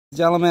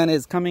Gentleman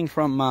is coming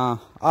from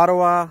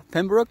Ottawa,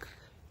 Pembroke.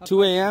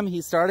 2 a.m.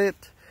 he started.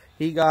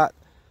 He got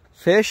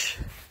fish,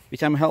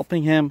 which I'm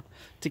helping him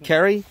to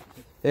carry.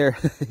 There,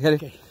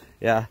 okay.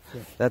 Yeah,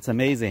 that's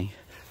amazing.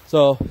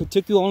 So it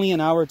took you only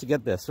an hour to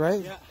get this,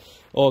 right? Yeah.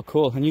 Oh,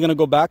 cool. And you're gonna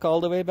go back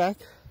all the way back?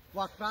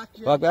 Walk back.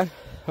 Yeah. Walk back.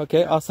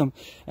 Okay, yeah. Awesome.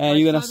 And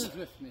you're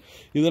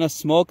gonna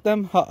smoke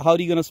them? How are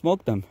you gonna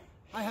smoke them?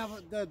 I have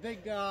the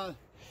big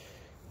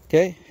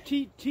okay.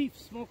 teeth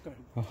smoker.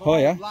 Oh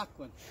yeah. Black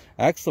one.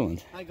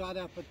 Excellent. I got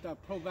up at the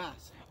Pro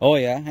Bass. Oh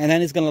yeah. And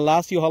then it's gonna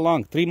last you how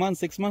long? 3 months,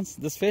 6 months?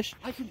 This fish?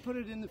 I can put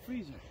it in the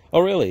freezer. Oh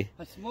really?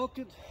 I smoke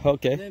it.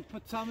 Okay. And then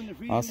put some in the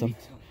freezer. Awesome. And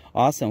eat some.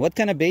 Awesome. What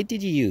kind of bait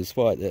did you use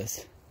for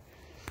this?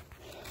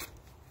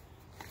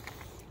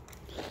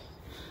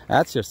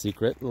 That's your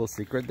secret, little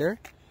secret there.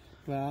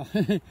 Well,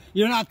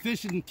 you're not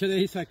fishing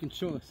today, so I can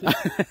show us.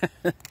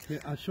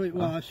 Here, I'll show you.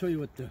 Well, I'll show you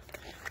what the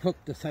hook,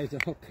 the size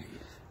of hook.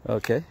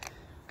 Okay.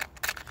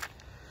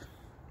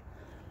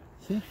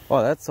 See?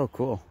 Oh, that's so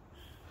cool.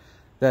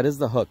 That is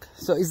the hook.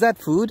 So is that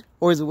food,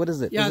 or is it, what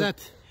is it? Yeah,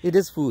 it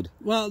is food.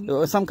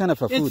 Well, some kind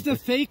of a food. It's the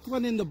fake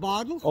one in the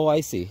bottle. Oh,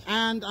 I see.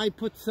 And I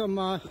put some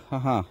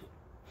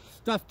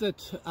stuff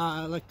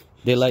that like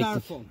they like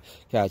styrofoam.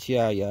 Catch.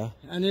 Yeah.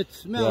 And it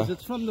smells. Yeah.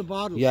 It's from the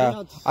bottle.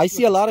 Yeah, I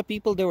see a lot of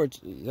people. They were.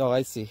 Oh,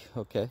 I see.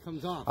 Okay.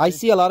 Comes off. I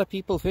see a lot of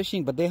people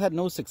fishing, but they had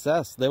no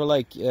success. They were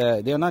like,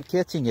 they're not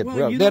catching it.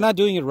 Well, they're not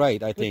doing it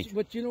right, I think.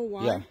 But you know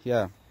why?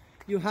 Yeah.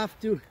 You have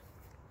to.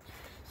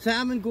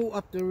 Salmon go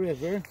up the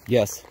river.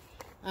 Yes.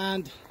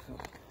 And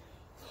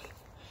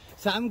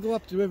salmon go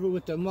up the river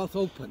with their mouth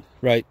open.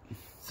 Right.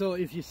 So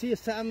if you see a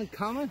salmon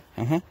coming,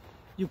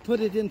 you put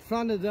it in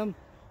front of them,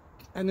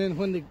 and then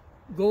when they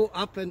go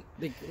up and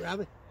they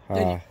grab it,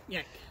 then you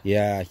yank.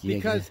 Yeah.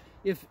 Because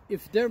if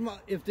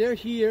they're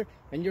here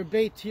and your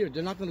bait's here,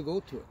 they're not going to go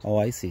to it. Oh,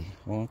 I see.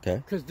 Oh, okay.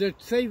 Because they're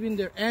saving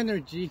their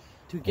energy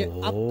to get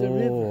up the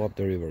river. Oh, up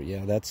the river.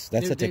 Yeah, that's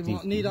a technique. They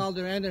won't need all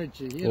their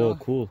energy. You know?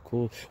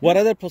 Cool. What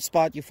other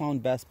spot you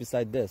found best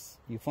beside this?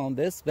 You found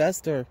this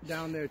best, or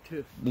down there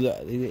too?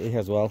 It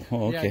as well.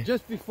 Oh, okay. Yeah,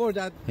 just before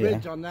that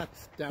bridge on that.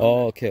 Down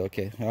oh, there.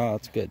 Okay. Oh,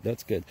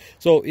 that's good.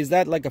 So is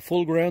that like a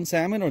full-grown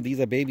salmon, or these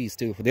are babies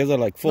too? These are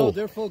like full. No,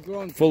 they're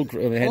full-grown.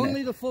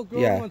 Only the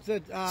full-grown ones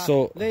that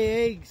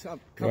lay eggs come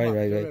up the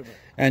river.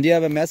 And do you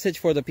have a message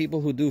for the people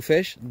who do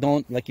fish?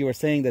 Don't, like you were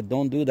saying, that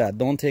don't do that.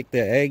 Don't take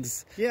the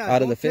eggs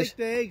out of the fish. Don't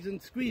take the eggs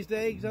and squeeze the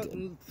eggs out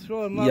and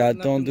throw them up. Yeah,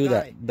 and don't do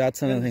that.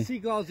 That's another thing.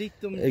 Seagulls eat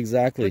them.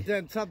 Exactly. But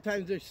then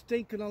sometimes they're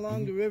stinking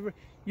along the river.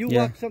 You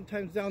walk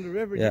sometimes down the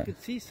river, you can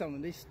see some,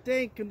 and they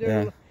stink, and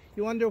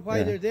you wonder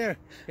why they're there.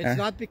 It's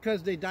not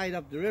because they died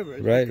up the river.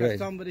 It's because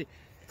somebody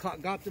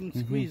got them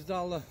and squeezed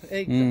all the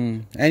eggs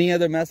out. Any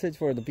other message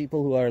for the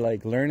people who are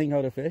like learning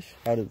how to fish?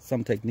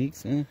 Some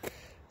techniques?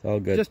 All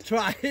good. Just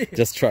try.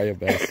 Just try your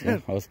best.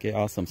 Yeah. Okay,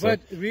 awesome. So, but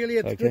really,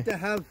 it's good to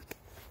have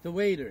the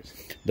waders.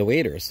 The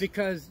waders?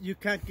 Because you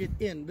can't get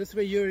in. This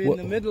way you're in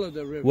the middle of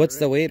the river. What's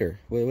the wader?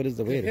 What is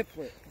the wader?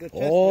 The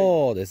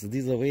chest weight.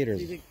 These are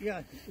waders.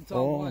 Yeah, it's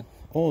all one.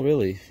 Oh,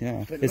 really?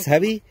 Yeah. It's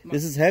heavy?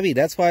 This is heavy.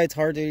 That's why it's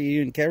hard to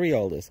even carry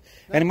all this.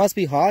 And it must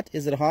be hot.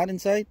 Is it hot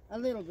inside? A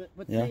little bit.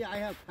 But see, I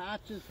have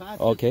patches.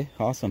 Okay,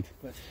 awesome.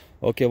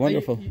 Okay,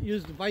 wonderful. I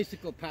use the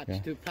bicycle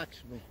patch to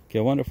patch me. Okay,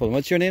 wonderful.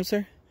 What's your name,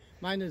 sir?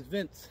 Mine is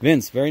Vince.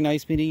 Vince, very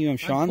nice meeting you. I'm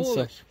Sean. I'm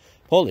Polish. So,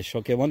 Polish,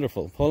 okay,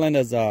 wonderful. Poland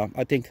is,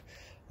 I think,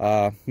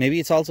 maybe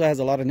it also has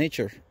a lot of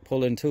nature.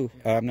 Poland too,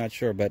 I'm not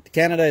sure, but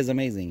Canada is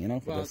amazing, you know,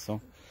 for this.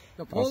 So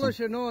the Polish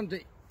are known to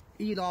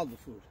eat all the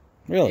food.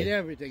 Really? Eat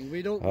everything.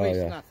 We don't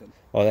waste nothing.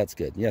 Oh, that's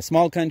good. Yeah,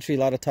 small country, a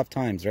lot of tough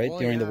times, right?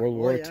 During the World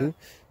War II,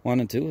 1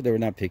 and 2, they were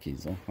not picky.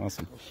 So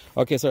awesome.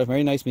 Okay, sir,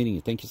 very nice meeting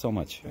you. Thank you so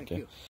much. Thank you.